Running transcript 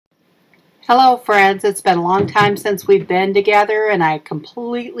Hello friends, it's been a long time since we've been together and I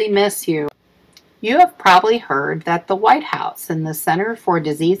completely miss you. You have probably heard that the White House and the Center for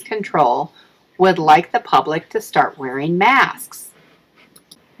Disease Control would like the public to start wearing masks.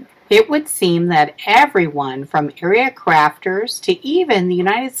 It would seem that everyone from area crafters to even the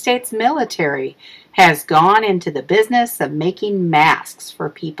United States military has gone into the business of making masks for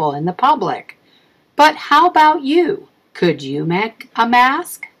people in the public. But how about you? Could you make a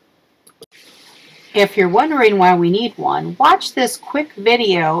mask? If you're wondering why we need one, watch this quick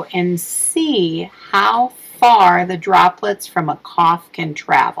video and see how far the droplets from a cough can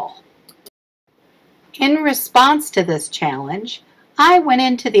travel. In response to this challenge, I went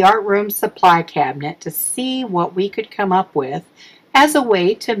into the art room supply cabinet to see what we could come up with as a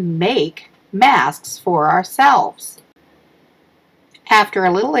way to make masks for ourselves. After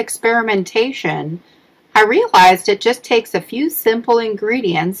a little experimentation, I realized it just takes a few simple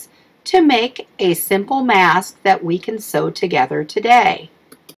ingredients to make a simple mask that we can sew together today.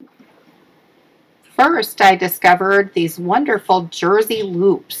 First, I discovered these wonderful jersey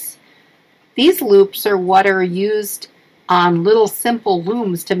loops. These loops are what are used on little simple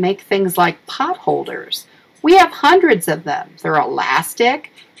looms to make things like pot holders. We have hundreds of them. They're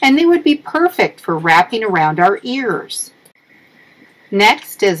elastic and they would be perfect for wrapping around our ears.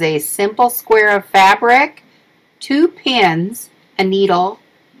 Next is a simple square of fabric, 2 pins, a needle,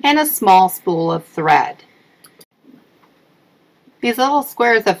 and a small spool of thread. These little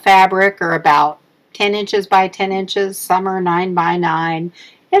squares of fabric are about 10 inches by 10 inches, some are 9 by 9.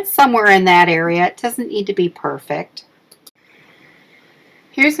 It's somewhere in that area. It doesn't need to be perfect.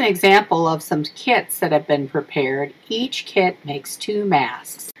 Here's an example of some kits that have been prepared. Each kit makes 2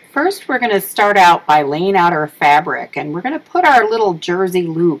 masks. First, we're going to start out by laying out our fabric, and we're going to put our little jersey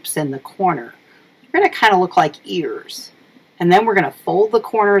loops in the corner. They're going to kind of look like ears. And then we're going to fold the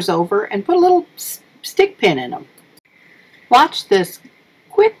corners over and put a little stick pin in them. Watch this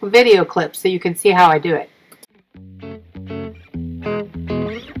quick video clip so you can see how I do it.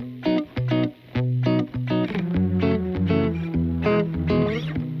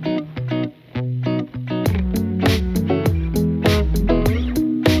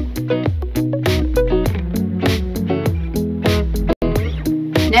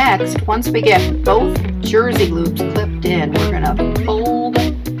 Next, once we get both jersey loops clipped in, we're going to fold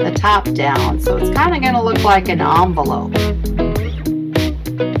the top down. So it's kind of going to look like an envelope.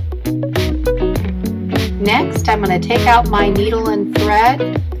 Next, I'm going to take out my needle and thread,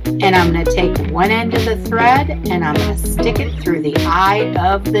 and I'm going to take one end of the thread and I'm going to stick it through the eye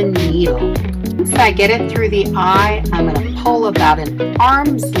of the needle. Once I get it through the eye, I'm going to pull about an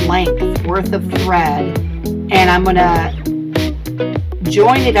arm's length worth of thread, and I'm going to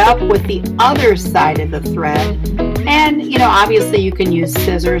join it up with the other side of the thread. And obviously you can use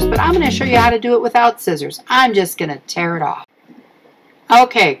scissors, but I'm going to show you how to do it without scissors. I'm just going to tear it off.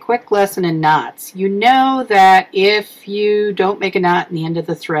 Okay, quick lesson in knots. You know that if you don't make a knot in the end of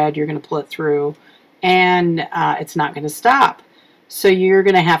the thread, you're going to pull it through and it's not going to stop. So you're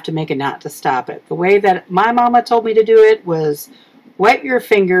going to have to make a knot to stop it. The way that my mama told me to do it was wet your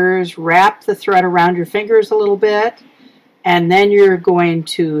fingers, wrap the thread around your fingers a little bit, and then you're going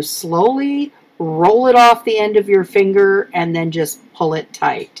to slowly roll it off the end of your finger and then just pull it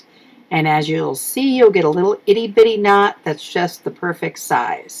tight. And as you'll see, you'll get a little itty bitty knot that's just the perfect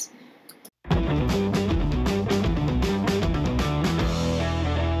size.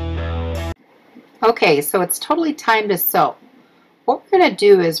 Okay, so it's totally time to sew. What we're going to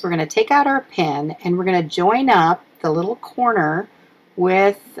do is we're going to take out our pin and we're going to join up the little corner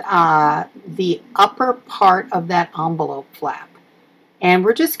with the upper part of that envelope flap. And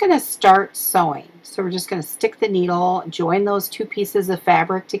we're just going to start sewing. So we're just going to stick the needle, join those 2 pieces of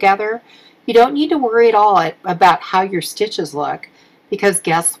fabric together. You don't need to worry at all about how your stitches look, because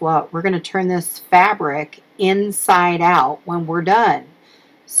guess what? We're going to turn this fabric inside out when we're done.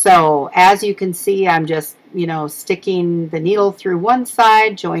 So as you can see, I'm just, sticking the needle through one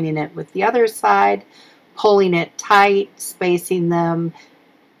side, joining it with the other side, pulling it tight, spacing them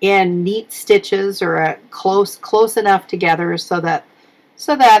in neat stitches or close enough together so that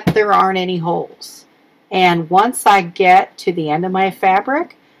there aren't any holes. And once I get to the end of my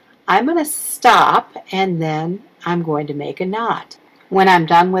fabric, I'm going to stop and then I'm going to make a knot. When I'm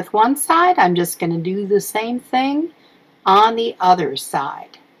done with one side, I'm just going to do the same thing on the other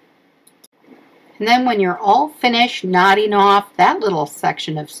side. And then when you're all finished knotting off that little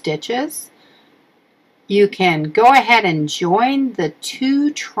section of stitches, you can go ahead and join the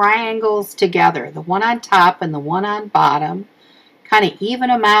 2 triangles together, the one on top and the one on bottom. Kind of even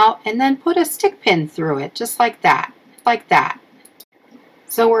them out and then put a stick pin through it, just like that,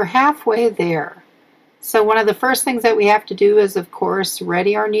 So we're halfway there. So one of the first things that we have to do is, of course,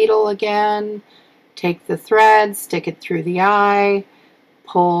 ready our needle again, take the thread, stick it through the eye,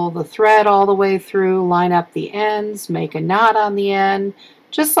 pull the thread all the way through, line up the ends, make a knot on the end,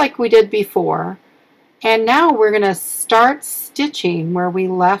 just like we did before. And now we're going to start stitching where we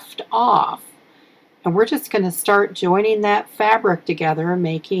left off. And we're just going to start joining that fabric together,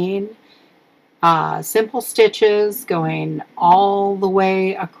 making simple stitches going all the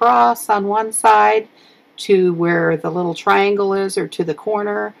way across on one side to where the little triangle is, or to the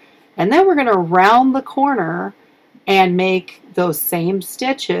corner. And then we're going to round the corner and make those same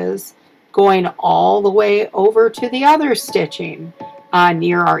stitches going all the way over to the other stitching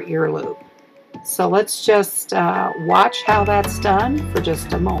near our ear loop. So let's just watch how that's done for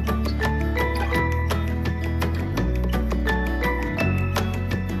just a moment.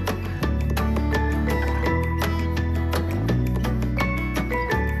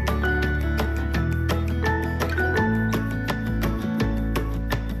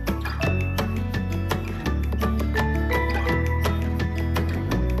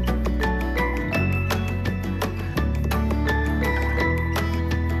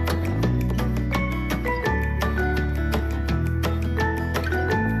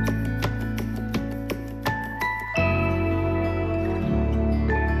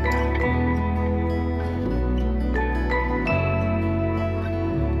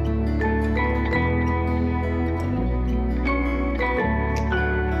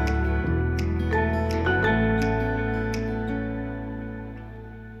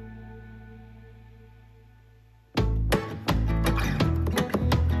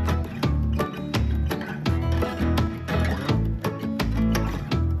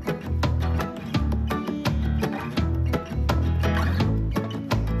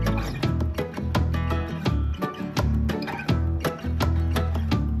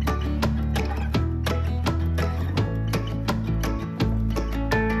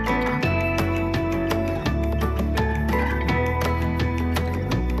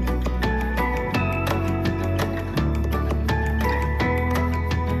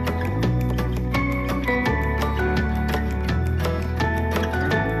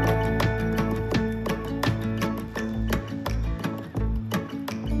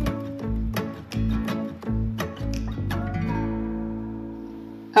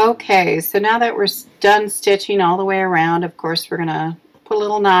 Okay, so now that we're done stitching all the way around, of course we're going to put a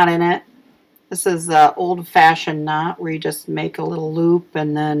little knot in it. This is the old-fashioned knot where you just make a little loop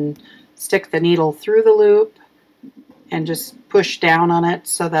and then stick the needle through the loop and just push down on it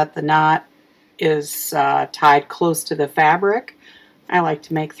so that the knot is tied close to the fabric. I like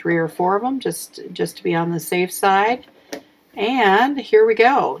to make 3 or 4 of them just to be on the safe side. And here we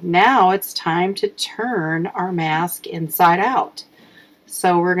go. Now it's time to turn our mask inside out.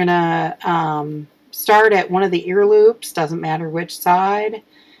 So we're going to start at one of the ear loops, doesn't matter which side,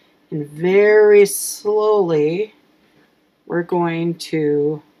 and very slowly we're going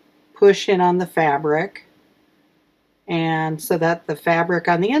to push in on the fabric, and so that the fabric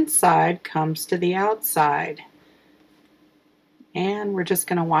on the inside comes to the outside. And we're just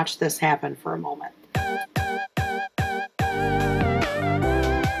going to watch this happen for a moment.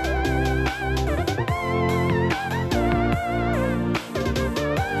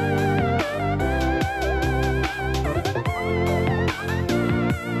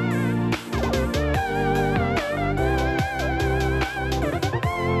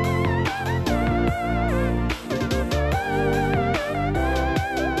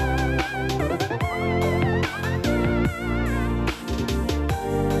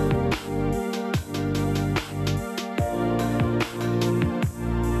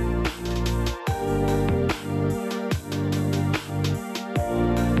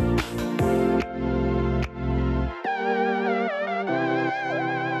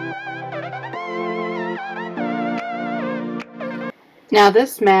 Now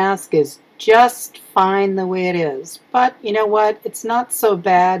this mask is just fine the way it is, but you know what? It's not so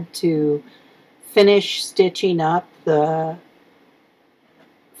bad to finish stitching up the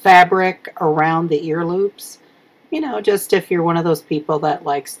fabric around the ear loops. You know, just if you're one of those people that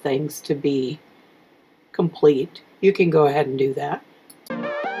likes things to be complete, you can go ahead and do that.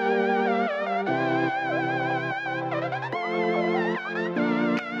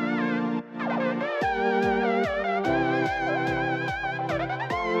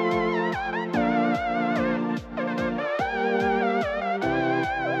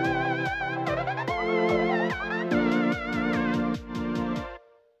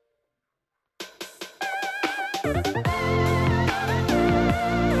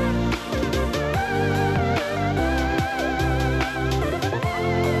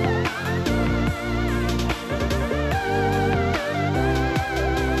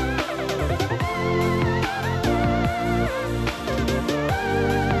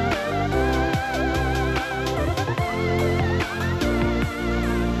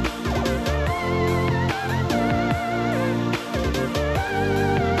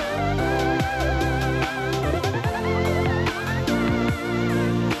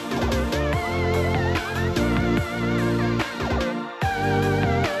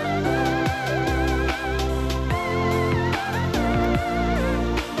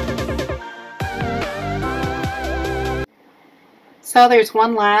 So there's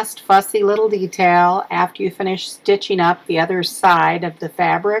one last fussy little detail after you finish stitching up the other side of the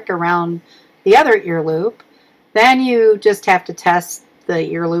fabric around the other ear loop. Then you just have to test the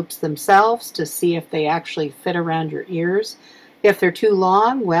ear loops themselves to see if they actually fit around your ears. If they're too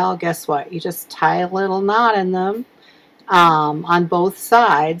long, well, guess what? You just tie a little knot in them on both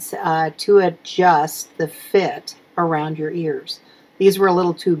sides to adjust the fit around your ears. These were a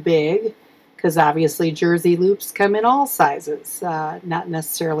little too big because obviously jersey loops come in all sizes, not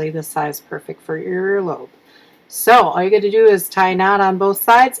necessarily the size perfect for your earlobe. So all you got to do is tie a knot on both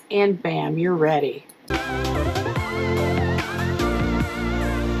sides and bam, you're ready.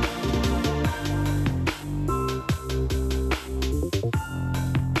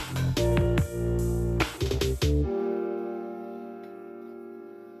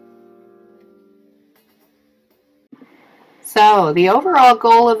 So the overall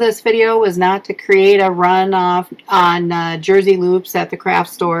goal of this video was not to create a run off on jersey loops at the craft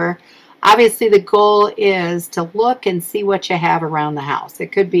store. Obviously the goal is to look and see what you have around the house.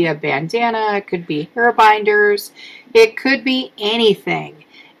 It could be a bandana, it could be hair binders, it could be anything,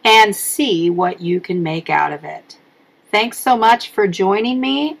 and see what you can make out of it. Thanks so much for joining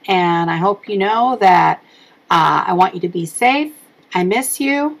me, and I hope you know that I want you to be safe. I miss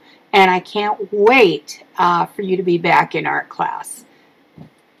you. And I can't wait for you to be back in art class.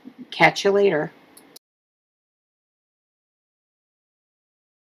 Catch you later.